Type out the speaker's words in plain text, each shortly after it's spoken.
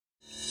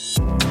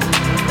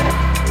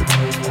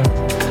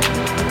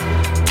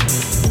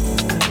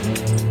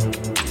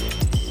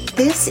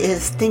This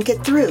is Think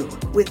It Through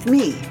with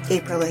me,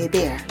 April A.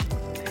 Bear.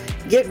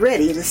 Get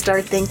ready to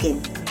start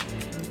thinking.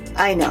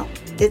 I know,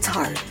 it's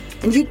hard,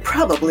 and you'd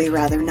probably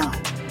rather not.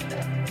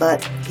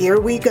 But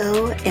here we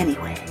go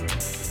anyway.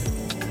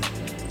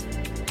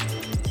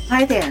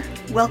 Hi there.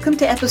 Welcome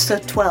to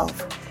episode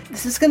 12.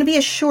 This is going to be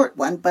a short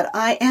one, but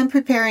I am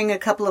preparing a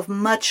couple of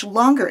much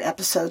longer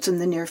episodes in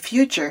the near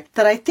future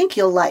that I think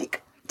you'll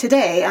like.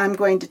 Today, I'm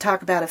going to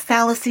talk about a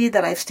fallacy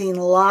that I've seen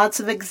lots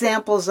of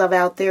examples of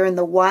out there in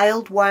the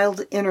wild,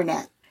 wild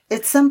internet.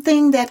 It's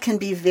something that can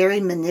be very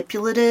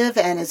manipulative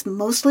and is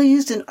mostly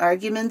used in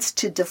arguments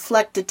to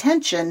deflect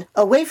attention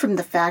away from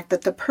the fact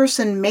that the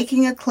person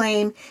making a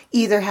claim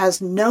either has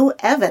no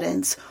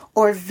evidence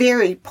or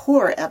very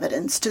poor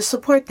evidence to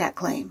support that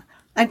claim.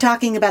 I'm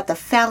talking about the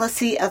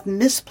fallacy of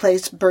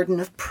misplaced burden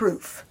of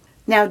proof.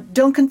 Now,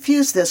 don't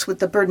confuse this with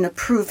the burden of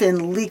proof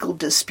in legal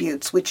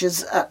disputes, which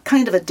is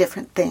kind of a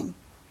different thing.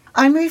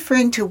 I'm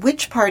referring to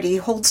which party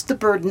holds the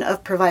burden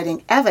of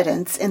providing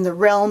evidence in the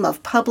realm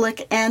of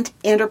public and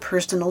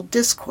interpersonal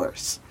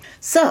discourse.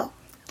 So,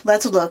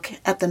 let's look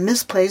at the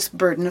misplaced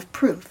burden of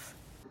proof.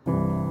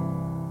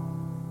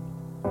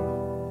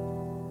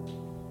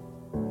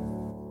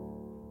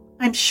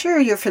 I'm sure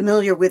you're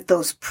familiar with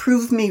those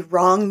prove me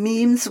wrong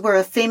memes where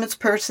a famous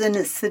person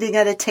is sitting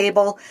at a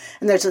table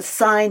and there's a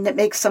sign that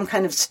makes some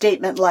kind of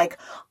statement like,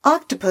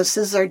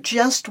 octopuses are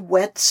just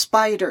wet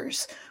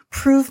spiders.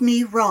 Prove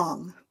me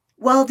wrong.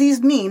 While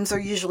these memes are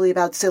usually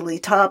about silly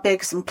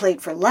topics and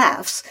played for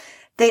laughs,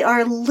 they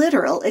are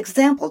literal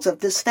examples of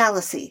this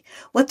fallacy.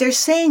 What they're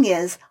saying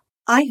is,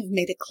 I have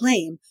made a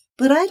claim,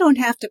 but I don't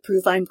have to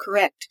prove I'm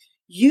correct.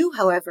 You,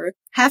 however,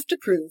 have to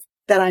prove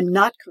that I'm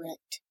not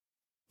correct.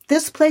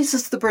 This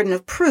places the burden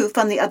of proof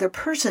on the other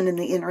person in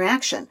the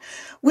interaction,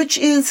 which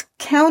is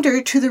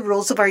counter to the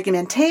rules of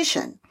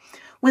argumentation.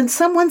 When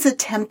someone's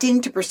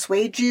attempting to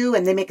persuade you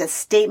and they make a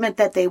statement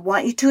that they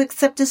want you to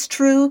accept as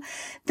true,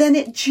 then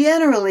it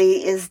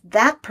generally is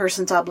that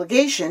person's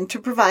obligation to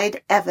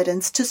provide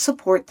evidence to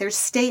support their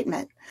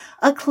statement.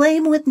 A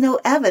claim with no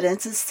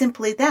evidence is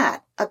simply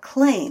that, a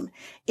claim.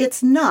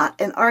 It's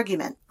not an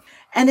argument.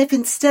 And if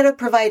instead of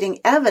providing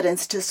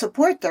evidence to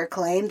support their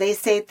claim, they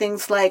say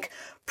things like,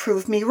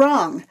 prove me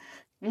wrong,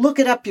 look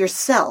it up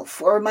yourself,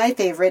 or my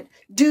favorite,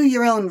 do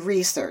your own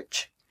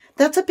research.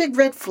 That's a big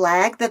red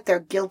flag that they're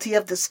guilty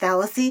of this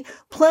fallacy,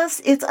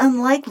 plus it's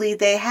unlikely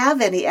they have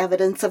any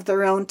evidence of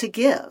their own to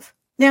give.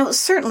 Now,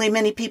 certainly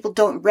many people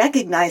don't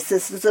recognize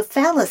this as a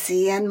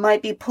fallacy and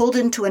might be pulled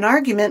into an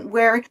argument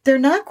where they're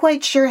not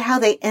quite sure how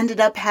they ended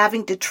up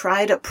having to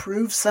try to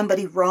prove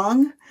somebody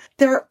wrong.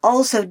 There are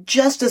also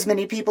just as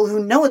many people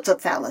who know it's a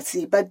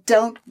fallacy but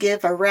don't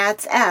give a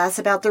rat's ass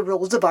about the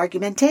rules of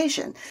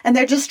argumentation, and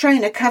they're just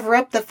trying to cover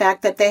up the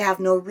fact that they have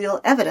no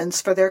real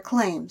evidence for their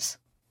claims.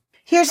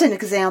 Here's an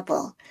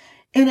example.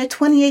 In a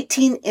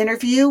 2018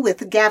 interview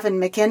with Gavin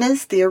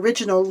McInnes, the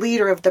original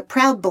leader of the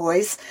Proud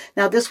Boys,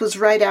 now this was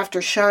right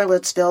after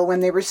Charlottesville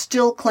when they were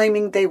still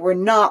claiming they were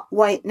not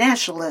white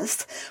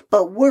nationalists,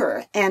 but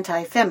were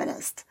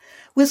anti-feminist,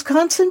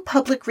 Wisconsin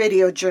public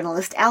radio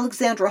journalist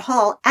Alexandra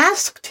Hall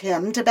asked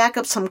him to back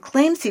up some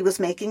claims he was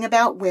making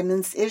about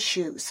women's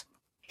issues.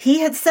 He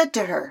had said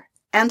to her,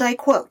 and I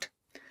quote,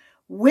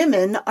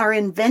 "Women are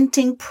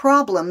inventing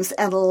problems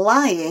and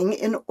lying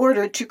in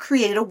order to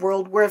create a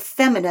world where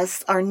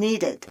feminists are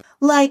needed.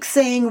 Like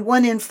saying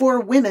 1 in 4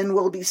 women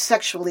will be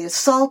sexually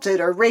assaulted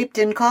or raped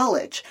in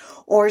college,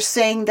 or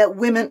saying that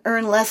women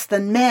earn less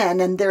than men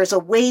and there's a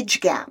wage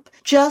gap.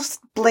 Just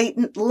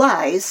blatant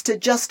lies to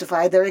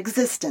justify their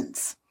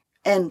existence."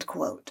 End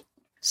quote.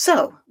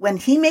 So, when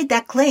he made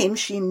that claim,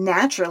 she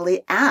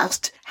naturally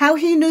asked how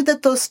he knew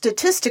that those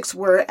statistics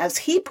were, as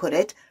he put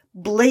it,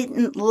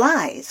 blatant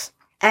lies.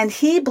 And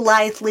he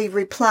blithely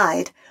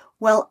replied,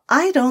 "Well,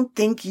 I don't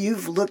think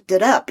you've looked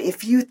it up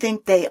if you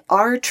think they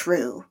are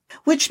true,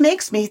 which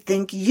makes me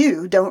think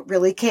you don't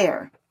really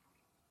care."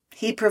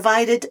 He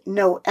provided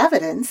no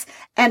evidence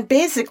and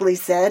basically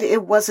said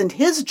it wasn't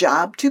his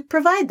job to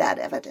provide that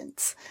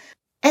evidence.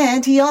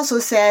 And he also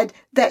said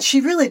that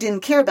she really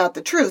didn't care about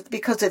the truth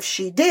because if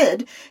she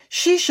did,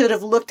 she should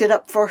have looked it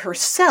up for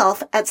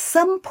herself at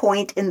some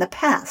point in the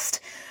past,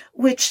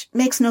 which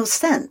makes no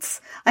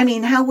sense. I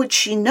mean, how would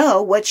she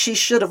know what she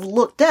should have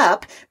looked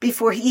up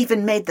before he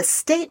even made the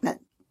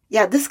statement?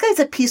 Yeah, this guy's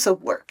a piece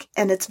of work,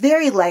 and it's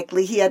very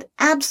likely he had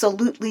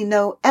absolutely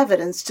no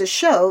evidence to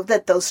show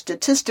that those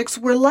statistics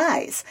were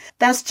lies.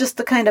 That's just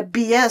the kind of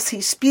BS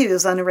he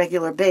spews on a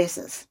regular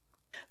basis.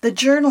 The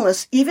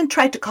journalist even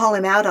tried to call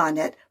him out on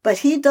it, but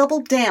he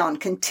doubled down,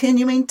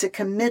 continuing to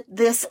commit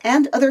this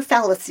and other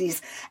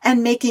fallacies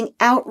and making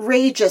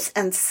outrageous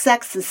and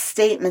sexist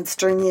statements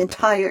during the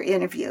entire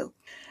interview.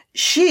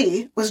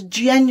 She was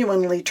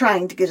genuinely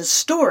trying to get a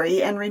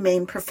story and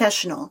remain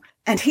professional,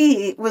 and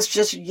he was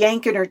just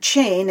yanking her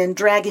chain and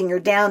dragging her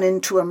down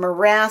into a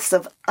morass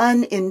of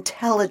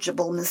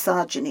unintelligible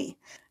misogyny,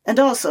 and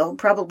also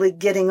probably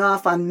getting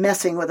off on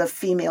messing with a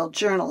female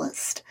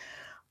journalist.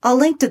 I'll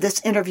link to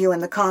this interview in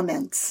the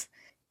comments.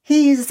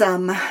 He's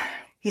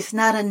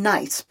not a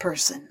nice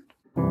person.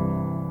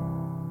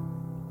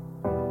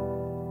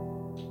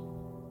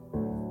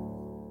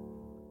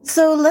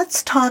 So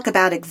let's talk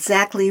about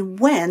exactly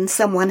when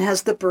someone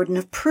has the burden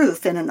of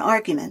proof in an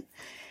argument.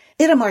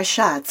 Itamar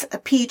Schatz, a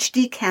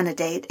PhD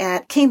candidate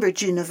at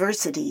Cambridge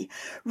University,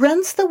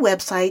 runs the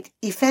website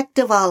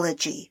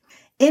Effectivology.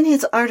 In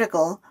his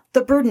article,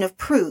 The Burden of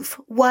Proof,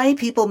 Why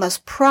People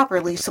Must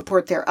Properly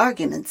Support Their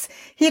Arguments,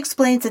 he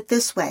explains it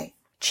this way.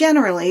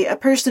 Generally, a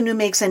person who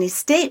makes any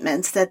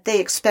statements that they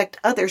expect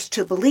others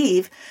to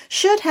believe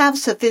should have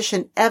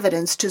sufficient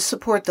evidence to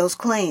support those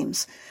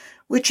claims,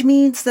 which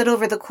means that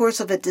over the course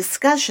of a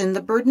discussion,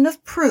 the burden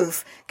of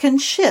proof can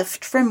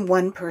shift from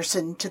one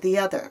person to the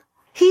other.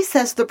 He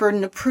says the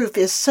burden of proof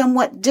is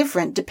somewhat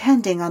different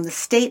depending on the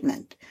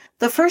statement.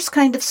 The first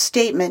kind of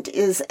statement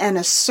is an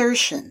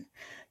assertion.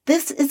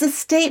 This is a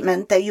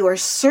statement that you are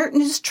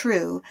certain is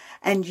true,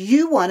 and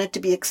you want it to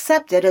be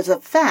accepted as a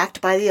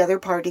fact by the other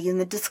party in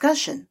the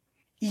discussion.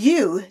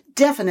 You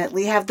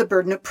definitely have the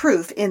burden of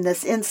proof in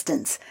this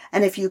instance,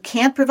 and if you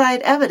can't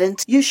provide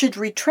evidence, you should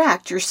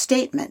retract your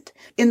statement.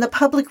 In the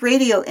public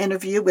radio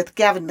interview with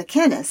Gavin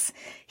McInnes,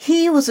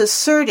 he was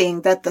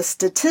asserting that the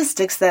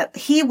statistics that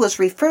he was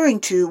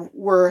referring to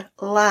were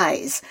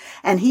lies,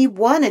 and he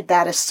wanted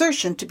that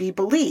assertion to be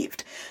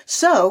believed.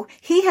 So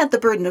he had the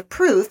burden of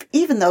proof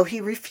even though he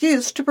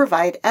refused to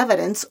provide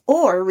evidence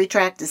or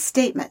retract his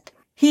statement.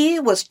 He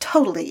was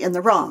totally in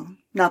the wrong,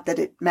 not that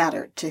it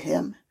mattered to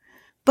him.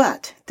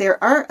 But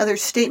there are other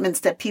statements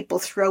that people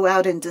throw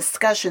out in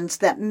discussions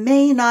that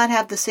may not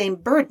have the same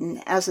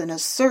burden as an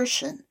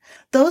assertion.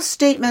 Those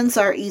statements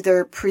are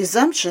either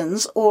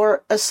presumptions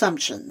or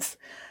assumptions.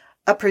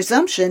 A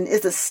presumption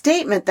is a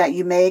statement that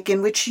you make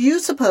in which you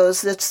suppose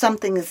that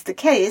something is the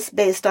case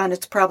based on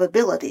its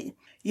probability.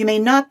 You may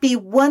not be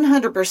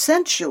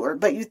 100% sure,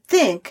 but you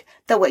think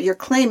that what you're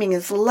claiming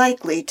is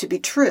likely to be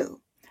true.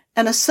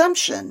 An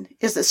assumption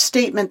is a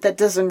statement that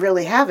doesn't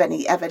really have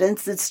any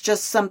evidence. It's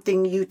just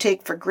something you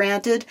take for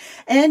granted,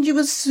 and you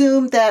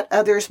assume that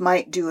others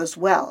might do as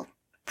well.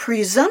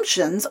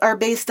 Presumptions are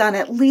based on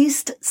at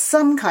least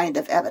some kind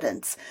of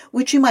evidence,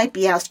 which you might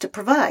be asked to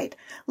provide.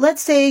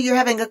 Let's say you're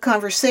having a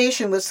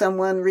conversation with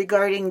someone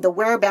regarding the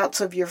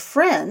whereabouts of your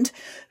friend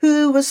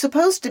who was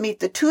supposed to meet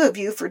the two of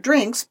you for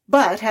drinks,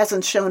 but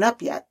hasn't shown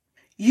up yet.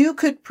 You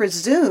could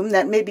presume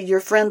that maybe your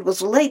friend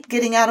was late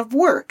getting out of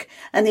work,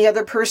 and the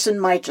other person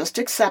might just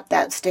accept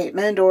that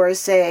statement or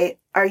say,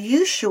 "Are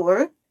you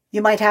sure?"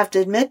 You might have to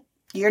admit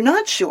you're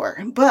not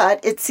sure, but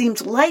it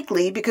seems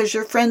likely because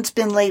your friend's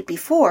been late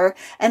before,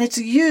 and it's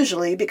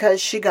usually because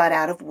she got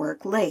out of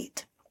work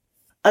late.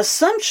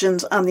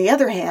 Assumptions, on the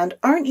other hand,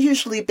 aren't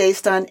usually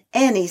based on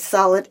any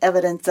solid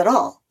evidence at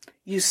all.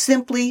 You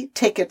simply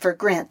take it for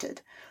granted.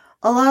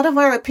 A lot of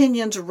our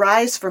opinions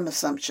rise from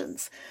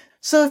assumptions.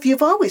 So if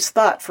you've always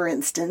thought, for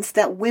instance,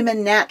 that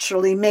women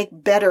naturally make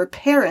better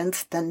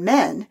parents than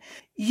men,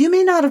 you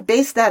may not have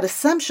based that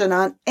assumption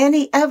on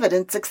any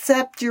evidence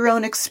except your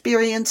own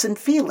experience and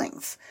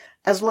feelings.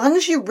 As long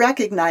as you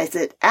recognize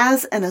it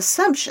as an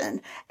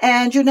assumption,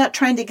 and you're not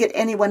trying to get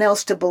anyone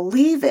else to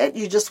believe it,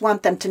 you just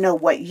want them to know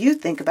what you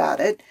think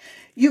about it,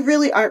 you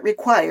really aren't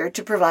required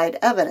to provide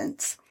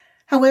evidence.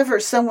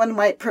 However, someone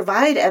might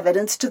provide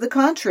evidence to the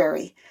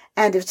contrary.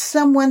 And if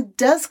someone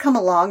does come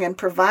along and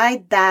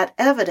provide that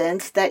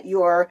evidence that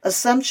your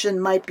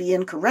assumption might be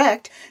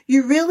incorrect,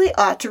 you really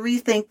ought to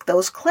rethink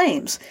those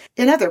claims.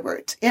 In other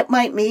words, it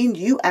might mean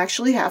you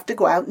actually have to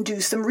go out and do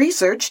some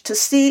research to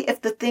see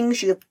if the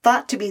things you've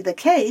thought to be the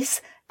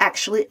case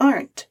actually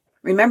aren't.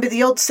 Remember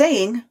the old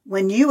saying,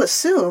 when you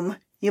assume,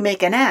 you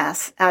make an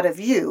ass out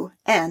of you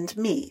and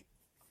me.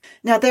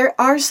 Now, there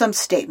are some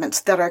statements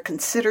that are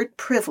considered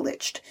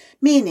privileged,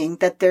 meaning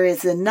that there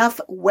is enough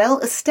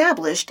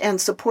well-established and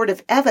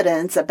supportive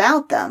evidence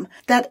about them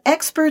that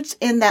experts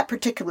in that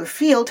particular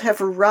field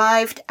have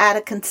arrived at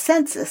a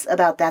consensus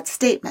about that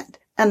statement,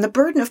 and the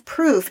burden of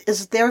proof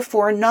is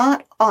therefore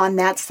not on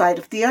that side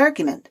of the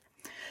argument.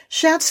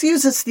 Schatz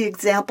uses the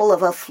example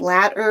of a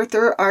flat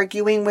earther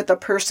arguing with a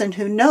person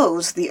who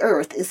knows the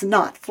earth is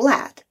not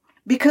flat.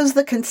 Because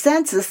the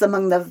consensus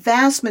among the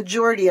vast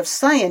majority of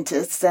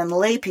scientists and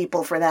lay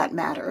people for that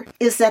matter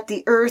is that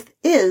the earth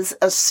is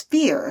a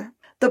sphere,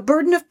 the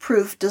burden of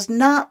proof does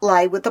not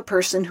lie with the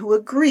person who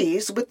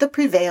agrees with the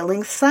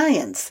prevailing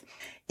science.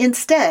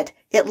 Instead,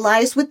 it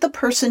lies with the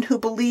person who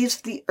believes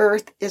the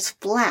earth is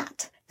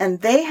flat, and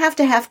they have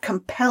to have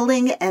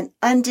compelling and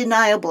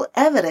undeniable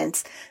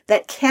evidence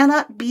that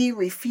cannot be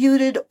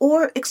refuted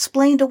or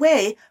explained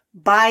away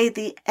by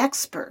the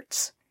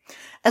experts.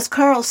 As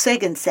Carl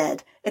Sagan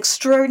said,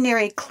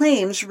 extraordinary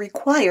claims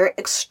require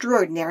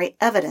extraordinary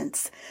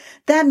evidence.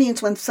 That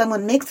means when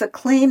someone makes a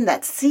claim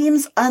that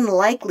seems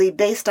unlikely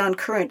based on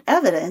current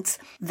evidence,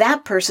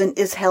 that person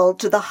is held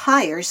to the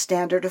higher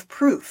standard of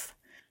proof.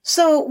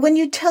 So when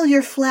you tell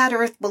your flat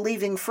earth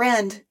believing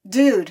friend,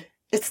 "Dude,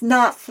 it's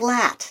not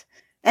flat,"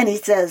 and he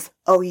says,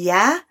 "Oh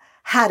yeah?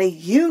 How do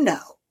you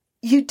know?"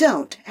 You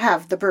don't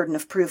have the burden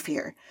of proof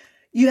here.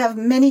 You have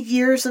many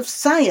years of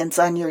science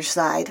on your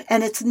side,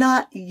 and it's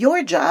not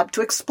your job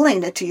to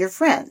explain it to your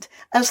friend,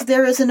 as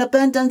there is an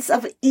abundance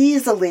of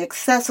easily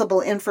accessible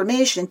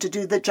information to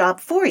do the job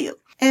for you.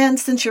 And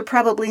since you're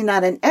probably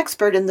not an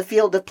expert in the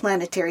field of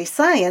planetary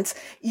science,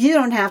 you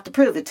don't have to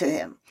prove it to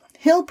him.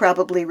 He'll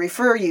probably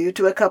refer you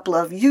to a couple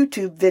of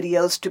YouTube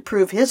videos to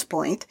prove his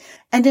point,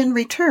 and in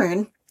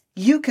return,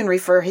 you can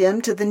refer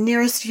him to the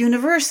nearest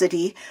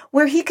university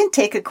where he can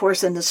take a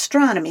course in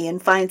astronomy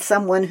and find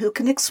someone who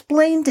can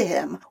explain to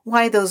him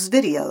why those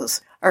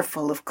videos are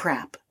full of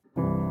crap.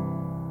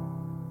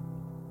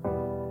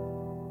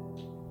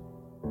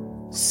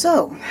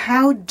 So,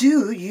 how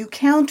do you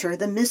counter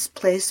the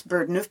misplaced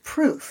burden of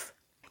proof?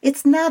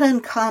 It's not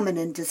uncommon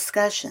in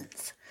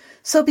discussions,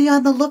 so be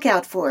on the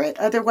lookout for it,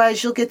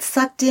 otherwise you'll get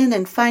sucked in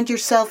and find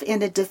yourself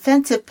in a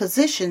defensive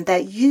position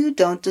that you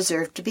don't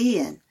deserve to be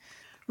in.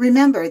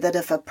 Remember that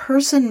if a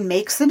person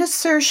makes an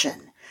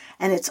assertion,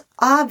 and it's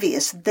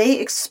obvious they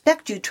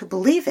expect you to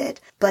believe it,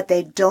 but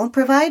they don't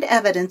provide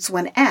evidence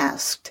when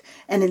asked,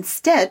 and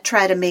instead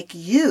try to make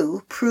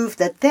you prove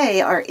that they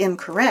are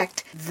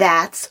incorrect,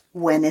 that's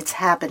when it's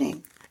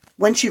happening.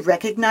 Once you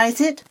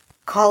recognize it,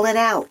 call it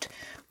out.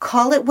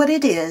 Call it what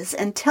it is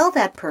and tell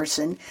that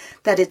person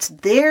that it's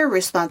their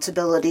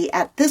responsibility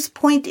at this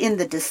point in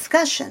the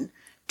discussion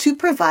to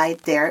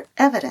provide their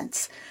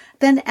evidence.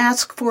 Then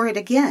ask for it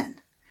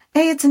again.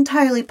 It's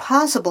entirely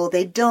possible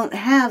they don't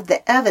have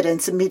the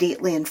evidence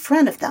immediately in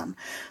front of them,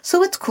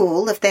 so it's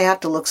cool if they have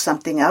to look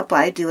something up.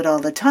 I do it all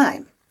the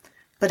time.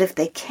 But if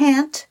they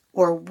can't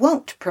or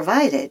won't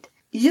provide it,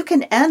 you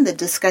can end the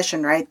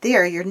discussion right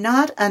there. You're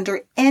not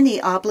under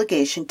any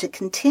obligation to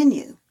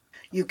continue.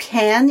 You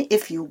can,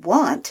 if you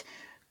want,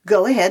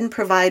 go ahead and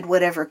provide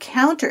whatever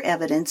counter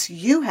evidence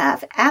you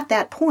have at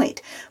that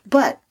point,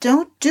 but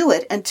don't do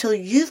it until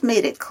you've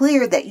made it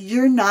clear that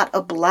you're not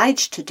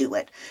obliged to do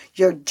it.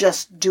 You're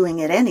just doing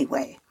it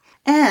anyway.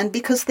 And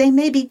because they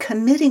may be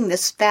committing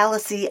this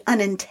fallacy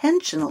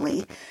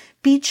unintentionally,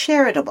 be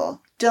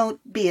charitable.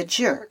 Don't be a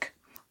jerk.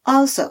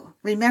 Also,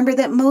 remember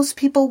that most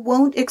people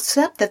won't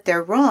accept that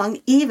they're wrong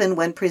even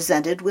when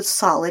presented with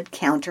solid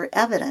counter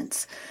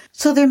evidence.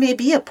 So there may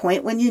be a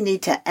point when you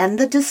need to end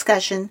the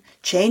discussion,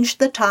 change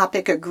the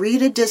topic, agree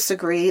to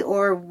disagree,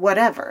 or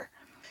whatever.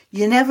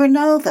 You never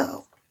know,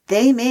 though.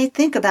 They may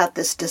think about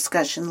this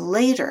discussion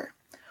later,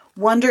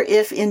 wonder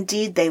if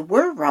indeed they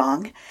were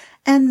wrong,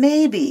 and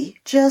maybe,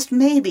 just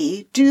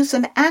maybe, do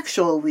some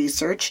actual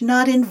research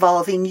not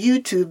involving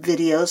YouTube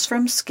videos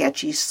from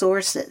sketchy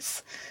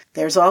sources.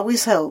 There's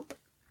always hope.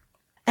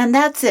 And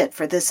that's it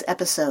for this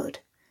episode.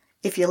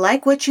 If you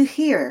like what you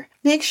hear,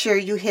 make sure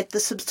you hit the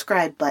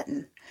subscribe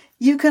button.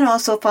 You can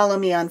also follow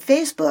me on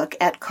Facebook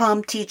at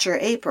Calm Teacher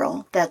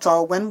April. That's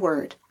all one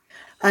word.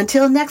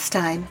 Until next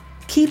time,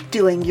 keep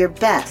doing your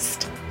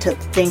best to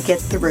think it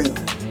through.